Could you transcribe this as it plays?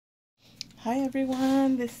Hi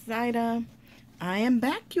everyone, this is Ida. I am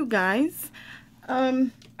back, you guys. I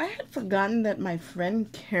had forgotten that my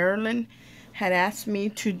friend Carolyn had asked me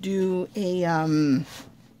to do a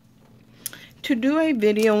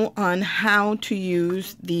video on how to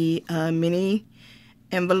use the mini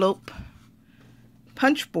envelope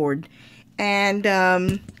punch board, and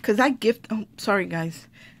because sorry guys,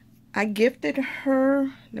 I gifted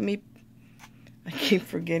her. I keep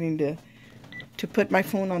forgetting to put my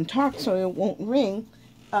phone on talk so it won't ring.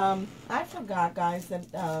 I forgot, guys, that,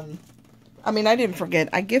 I didn't forget.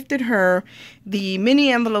 I gifted her the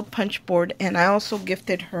mini envelope punch board, and I also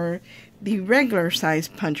gifted her the regular size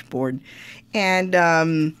punch board. And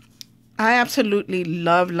I absolutely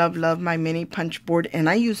love my mini punch board, and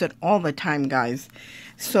I use it all the time, guys.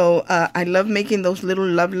 So I love making those little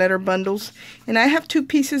love letter bundles. And I have two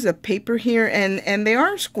pieces of paper here, and they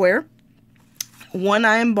are square. One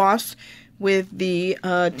I embossed with the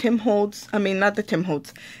Tim Holtz, not the Tim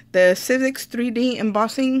Holtz, the Sizzix 3D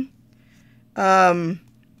embossing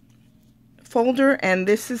folder, and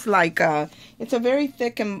this is like it's a very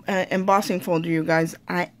thick embossing folder, you guys.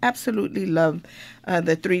 I absolutely love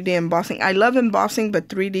the 3D embossing. I love embossing, but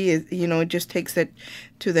 3D is, it just takes it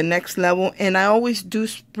to the next level. And I always do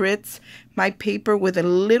spritz my paper with a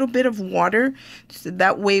little bit of water, so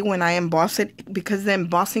that way when I emboss it, because the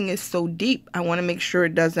embossing is so deep, I want to make sure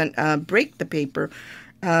it doesn't break the paper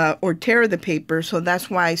or tear the paper. So that's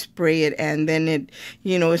why I spray it, and then it,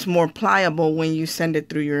 it's more pliable when you send it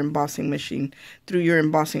through your embossing machine, through your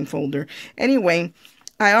embossing folder. Anyway,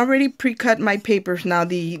 I already pre-cut my papers. Now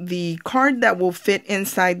the card that will fit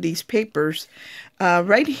inside these papers,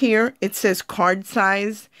 right here it says card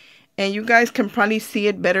size, and you guys can probably see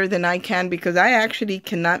it better than I can, because I actually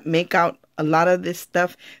cannot make out a lot of this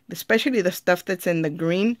stuff, especially the stuff that's in the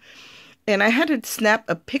green. And I had to snap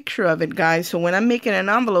a picture of it, guys. So when I'm making an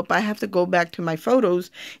envelope, I have to go back to my photos,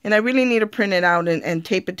 and I really need to print it out and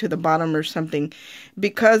tape it to the bottom or something,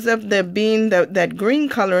 because of being that green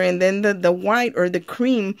color, and then the white or the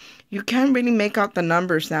cream, you can't really make out the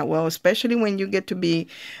numbers that well, especially when you get to be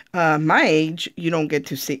my age. You don't get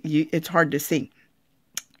to see, it's hard to see.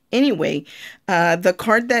 Anyway, the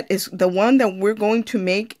card that is the one that we're going to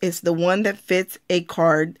make is the one that fits a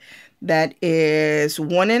card that is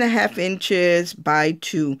 1.5 inches by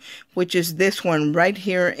 2, which is this one right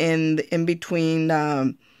here in between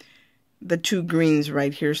the two greens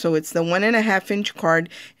right here. So it's the 1.5 inch card,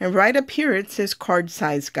 and right up here it says card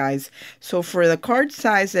size, guys. So for the card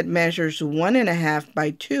size that measures 1.5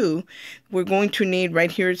 by 2, we're going to need,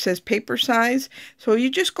 right here it says paper size. So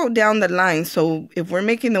you just go down the line. So if we're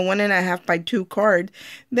making the 1.5 by 2 card,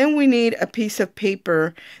 then we need a piece of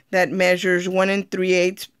paper that measures 1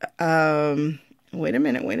 3/8. Wait a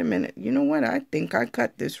minute. You know what? I think I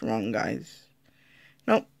cut this wrong, guys.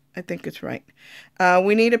 Nope. I think it's right.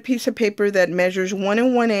 We need a piece of paper that measures 3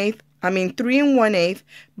 1/8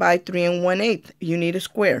 by 3 1/8. You need a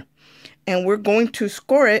square. And we're going to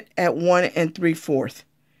score it at 1 3/4.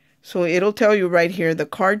 So it'll tell you right here the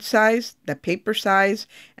card size, the paper size,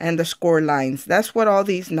 and the score lines. That's what all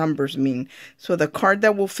these numbers mean. So the card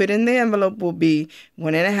that will fit in the envelope will be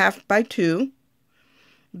 1.5 by 2.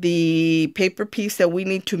 The paper piece that we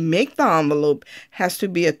need to make the envelope has to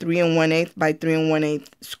be a 3 1/8 by 3 1/8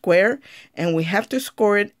 square, and we have to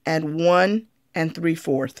score it at 1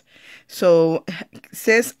 3/4. So,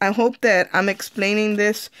 sis, I hope that I'm explaining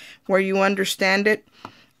this where you understand it.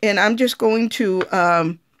 And I'm just going to,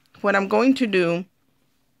 what I'm going to do,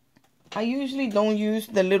 I usually don't use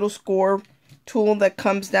the little score tool that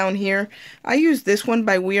comes down here. I use this one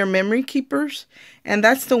by We Are Memory Keepers, and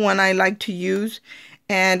that's the one I like to use.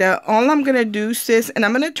 And all I'm going to do, sis, and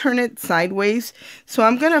I'm going to turn it sideways. So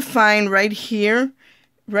I'm going to find right here,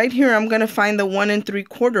 I'm going to find the 1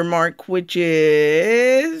 3/4 mark, which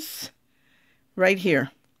is right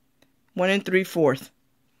here, 1 3/4.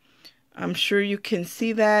 I'm sure you can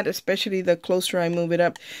see that, especially the closer I move it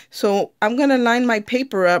up. So I'm going to line my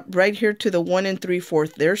paper up right here to the 1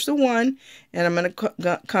 3/4. There's the 1, and I'm going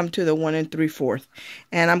to come to the 1 3/4.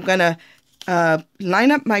 And I'm going to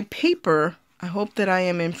line up my paper. I hope that I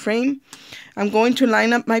am in frame. I'm going to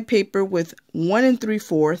line up my paper with 1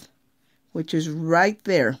 3/4, which is right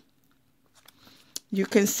there. You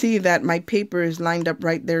can see that my paper is lined up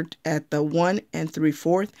right there at the 1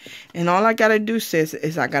 3/4. And all I got to do, sis,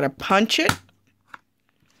 is I got to punch it.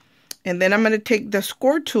 And then I'm going to take the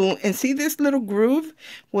score tool and see this little groove?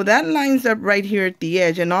 Well, that lines up right here at the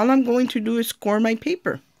edge. And all I'm going to do is score my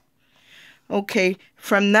paper. Okay,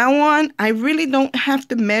 from now on, I really don't have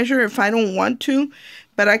to measure if I don't want to,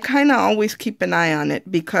 but I kind of always keep an eye on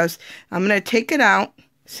it, because I'm going to take it out.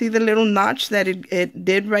 See the little notch that it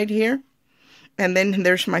did right here? And then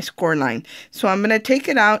there's my score line. So I'm going to take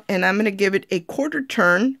it out and I'm going to give it a quarter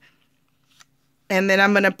turn. And then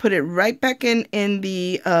I'm going to put it right back in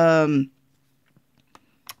the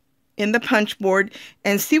punch board,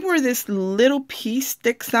 and see where this little piece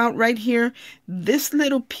sticks out right here. This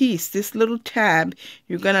little piece, this little tab,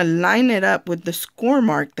 you're going to line it up with the score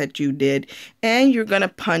mark that you did, and you're going to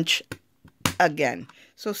punch again.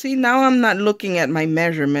 So see, now I'm not looking at my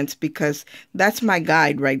measurements because that's my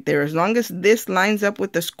guide right there. As long as this lines up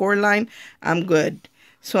with the score line, I'm good.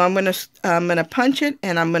 So I'm gonna punch it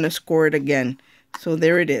and I'm gonna score it again. So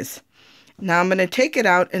there it is. Now I'm gonna take it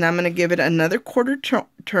out and I'm gonna give it another quarter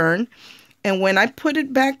turn. And when I put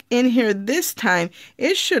it back in here this time,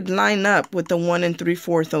 it should line up with the 1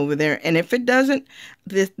 3/4 over there. And if it doesn't,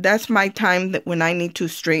 that's my time that when I need to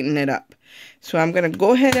straighten it up. So I'm gonna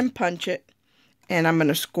go ahead and punch it. And I'm going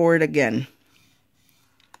to score it again.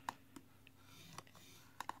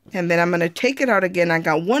 And then I'm going to take it out again. I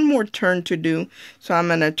got one more turn to do. So I'm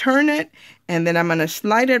going to turn it. And then I'm going to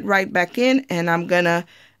slide it right back in. And I'm going to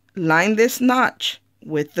line this notch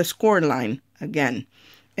with the score line again.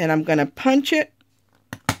 And I'm going to punch it.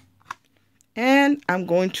 And I'm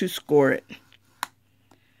going to score it.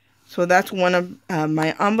 So that's one of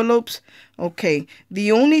my envelopes. Okay.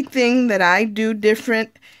 The only thing that I do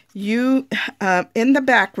different, you in the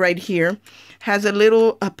back right here has a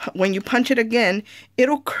little when you punch it again,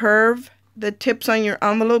 it'll curve the tips on your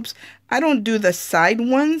envelopes. I don't do the side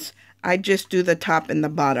ones, I just do the top and the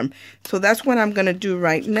bottom. So that's what I'm going to do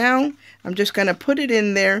right now. I'm just going to put it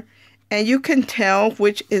in there, and you can tell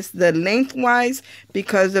which is the lengthwise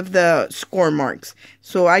because of the score marks.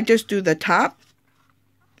 So I just do the top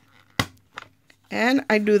and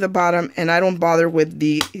I do the bottom, and I don't bother with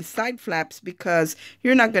the side flaps because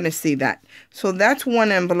you're not going to see that. So that's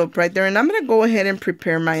one envelope right there, and I'm going to go ahead and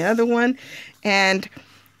prepare my other one. And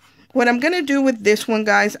what I'm going to do with this one,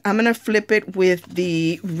 guys, I'm going to flip it with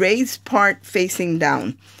the raised part facing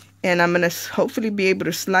down. And I'm going to hopefully be able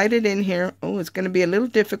to slide it in here. Oh, it's going to be a little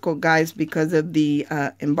difficult, guys, because of the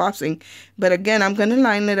embossing. But again, I'm going to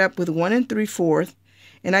line it up with 1 3/4.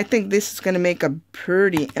 And I think this is going to make a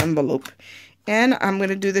pretty envelope. And I'm going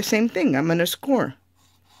to do the same thing. I'm going to score.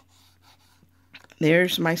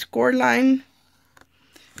 There's my score line.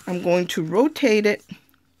 I'm going to rotate it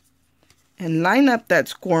and line up that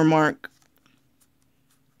score mark.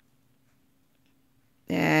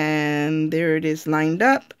 And there it is lined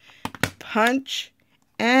up. Punch.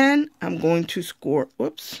 And I'm going to score.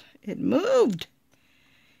 Whoops, it moved.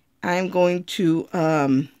 I'm going to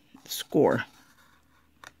score.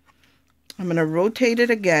 I'm going to rotate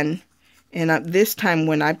it again. And this time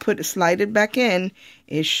when I slide it back in,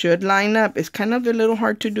 it should line up. It's kind of a little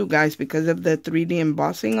hard to do, guys, because of the 3D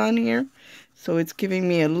embossing on here. So it's giving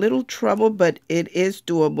me a little trouble, but it is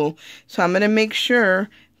doable. So I'm going to make sure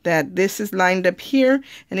that this is lined up here.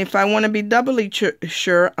 And if I want to be doubly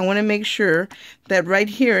sure, I want to make sure that right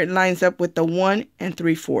here it lines up with the 1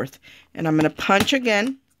 3/4. And I'm going to punch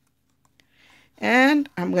again. And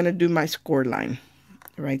I'm going to do my score line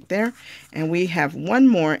right there, and we have one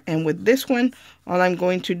more. And with this one, all I'm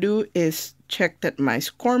going to do is check that my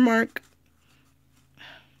score mark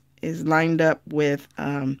is lined up with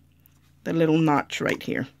the little notch right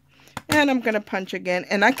here, and I'm going to punch again.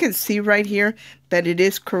 And I can see right here that it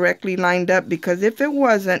is correctly lined up, because if it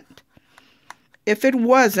wasn't,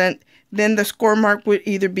 then the score mark would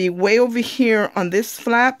either be way over here on this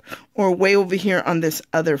flap or way over here on this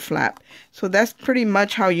other flap. So that's pretty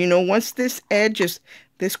much how you know once this edge is,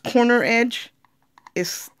 this corner edge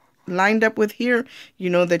is lined up with here, you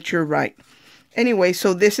know that you're right. Anyway,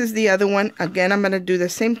 so this is the other one. Again, I'm going to do the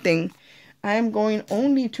same thing. I am going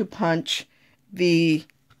only to punch the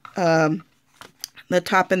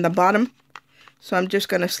top and the bottom. So I'm just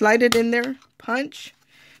going to slide it in there, punch,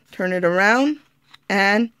 turn it around,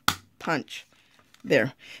 and punch.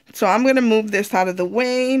 There. So I'm going to move this out of the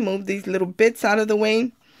way, move these little bits out of the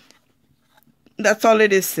way. That's all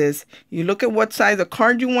it is, sis. You look at what size of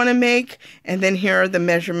card you want to make, and then here are the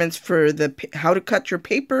measurements for the how to cut your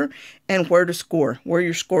paper and where to score, where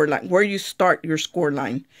your score line, where you start your score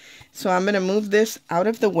line. So I'm going to move this out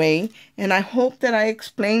of the way, and I hope that I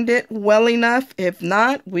explained it well enough. If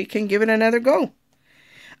not, we can give it another go.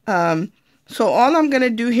 So all I'm going to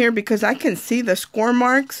do here, because I can see the score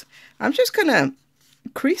marks, I'm just going to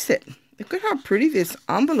crease it. Look at how pretty this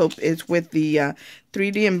envelope is with the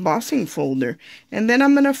 3D embossing folder. And then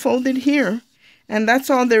I'm going to fold it here. And that's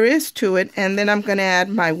all there is to it. And then I'm going to add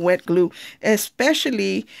my wet glue.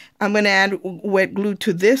 Especially, I'm going to add wet glue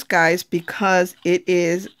to this, guys, because it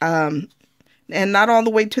is, and not all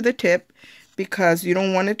the way to the tip, because you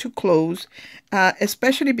don't want it to close,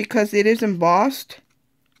 especially because it is embossed.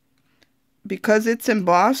 Because it's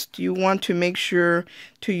embossed, you want to make sure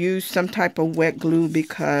to use some type of wet glue,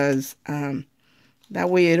 because that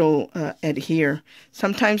way it'll adhere.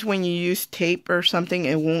 Sometimes when you use tape or something,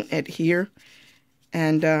 it won't adhere.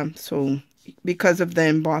 And so because of the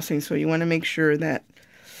embossing, so you want to make sure that.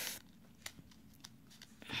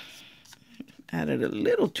 Added a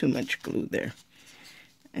little too much glue there.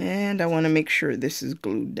 And I want to make sure this is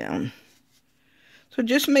glued down. So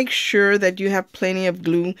just make sure that you have plenty of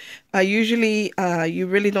glue. Usually you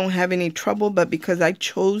really don't have any trouble, but because I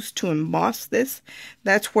chose to emboss this,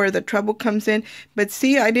 that's where the trouble comes in. But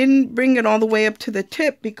see, I didn't bring it all the way up to the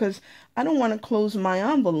tip because I don't want to close my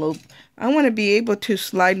envelope. I want to be able to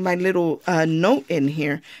slide my little note in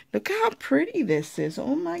here. Look how pretty this is.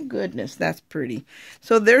 Oh my goodness, that's pretty.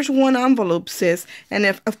 So there's one envelope, sis. And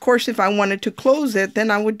of course, if I wanted to close it, then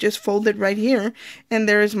I would just fold it right here. And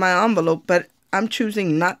there is my envelope. But I'm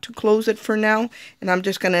choosing not to close it for now, and I'm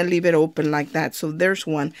just going to leave it open like that. So there's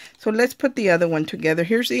one. So let's put the other one together.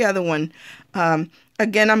 Here's the other one.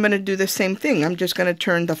 Again, I'm going to do the same thing. I'm just going to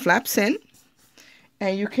turn the flaps in,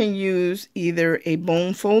 and you can use either a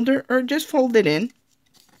bone folder or just fold it in.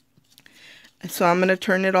 So I'm going to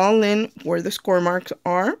turn it all in where the score marks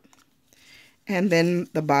are, and then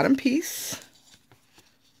the bottom piece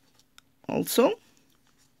also.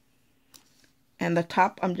 And the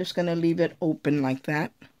top, I'm just going to leave it open like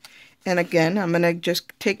that. And again, I'm going to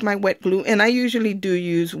just take my wet glue. And I usually do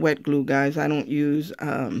use wet glue, guys. I don't use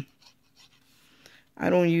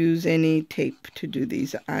any tape to do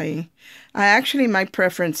these. I actually, my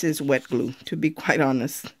preference is wet glue, to be quite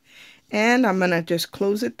honest. And I'm going to just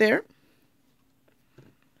close it there.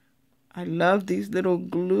 I love these little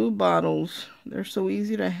glue bottles. They're so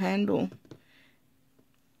easy to handle.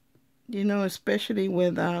 You know, especially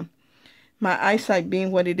with my eyesight being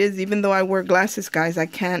what it is. Even though I wear glasses, guys, I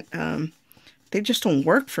can't, they just don't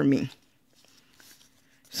work for me.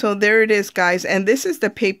 So there it is, guys. And this is the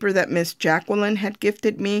paper that Miss Jacqueline had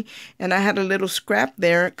gifted me. And I had a little scrap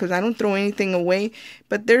there because I don't throw anything away.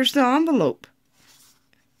 But there's the envelope.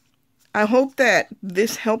 I hope that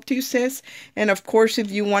this helped you, sis. And of course,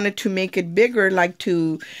 if you wanted to make it bigger, like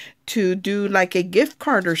to do like a gift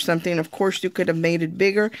card or something, of course, you could have made it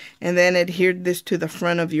bigger and then adhered this to the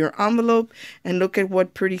front of your envelope. And look at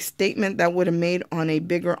what pretty statement that would have made on a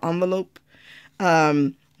bigger envelope.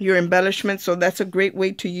 Your embellishment. So that's a great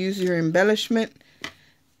way to use your embellishment.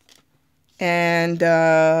 And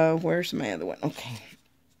where's my other one? Okay.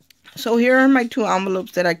 So here are my two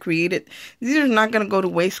envelopes that I created. These are not going to go to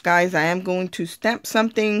waste, guys. I am going to stamp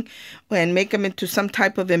something and make them into some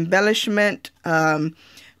type of embellishment.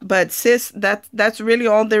 But sis, that's really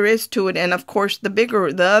all there is to it. And of course,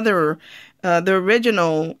 the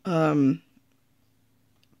original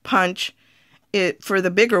punch, for the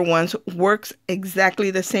bigger ones, works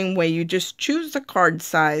exactly the same way. You just choose the card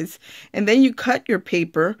size, and then you cut your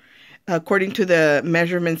paper according to the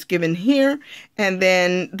measurements given here, and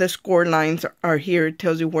then the score lines are here. It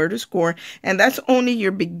tells you where to score, and that's only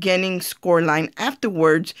your beginning score line.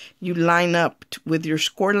 Afterwards, you line up with your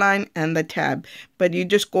score line and the tab, but you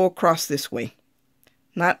just go across this way,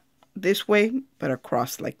 not this way, but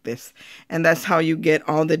across like this. And that's how you get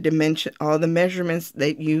all the dimension, all the measurements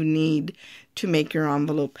that you need to make your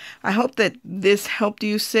envelope. I hope that this helped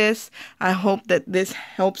you, sis. I hope that this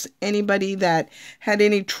helps anybody that had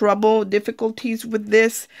any trouble, difficulties with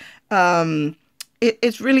this.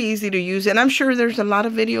 It's really easy to use, and I'm sure there's a lot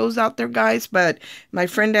of videos out there, guys, but my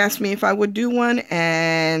friend asked me if I would do one,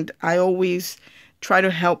 and I always try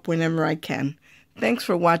to help whenever I can. Thanks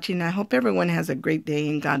for watching. I hope everyone has a great day,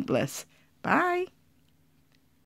 and God bless. Bye.